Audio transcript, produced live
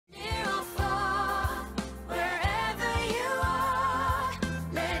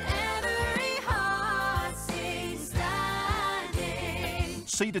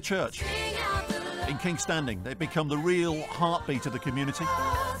Cedar Church in Kingstanding. They've become the real heartbeat of the community.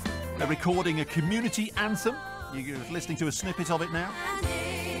 They're recording a community anthem. You're listening to a snippet of it now.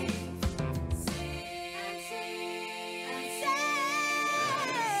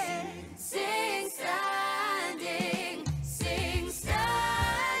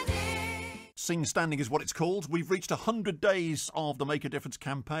 Singstanding is what it's called. We've reached 100 days of the Make a Difference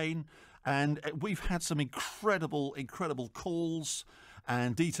campaign, and we've had some incredible calls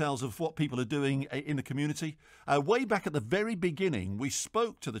and details of what people are doing in the community. Way back at the very beginning, we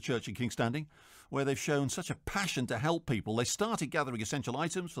spoke to the church in Kingstanding, where they've shown such a passion to help people. They started gathering essential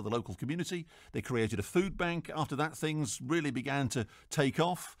items for the local community. They created a food bank. After that, things really began to take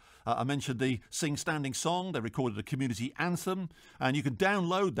off. I mentioned the Singstanding song. They recorded a community anthem, and you can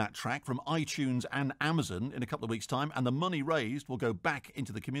download that track from iTunes and Amazon in a couple of weeks' time, and the money raised will go back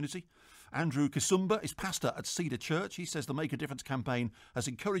into the community. Andrew Kisumba is pastor at Cedar Church. He says the Make a Difference campaign has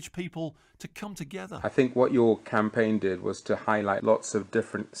encouraged people to come together. I think what your campaign did was to highlight lots of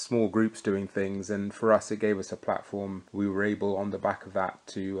different small groups doing things, and for us it gave us a platform. We were able on the back of that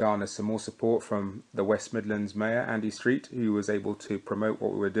to garner some more support from the West Midlands Mayor, Andy Street, who was able to promote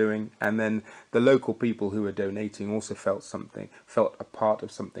what we were doing, and then the local people who were donating also felt a part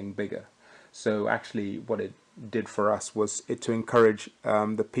of something bigger. So actually what it did for us was to encourage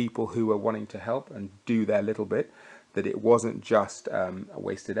the people who were wanting to help and do their little bit, that it wasn't just a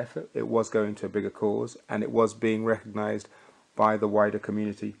wasted effort, it was going to a bigger cause, and it was being recognised by the wider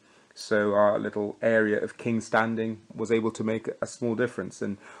community. So our little area of Kingstanding was able to make a small difference,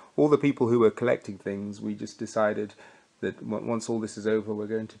 and all the people who were collecting things, we just decided that once all this is over, we're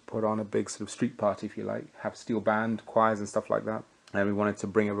going to put on a big sort of street party, if you like, have steel band, choirs and stuff like that. And we wanted to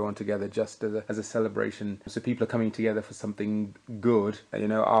bring everyone together just as a celebration. So people are coming together for something good,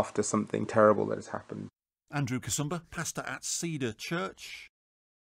 after something terrible that has happened. Andrew Kisumba, pastor at Cedar Church.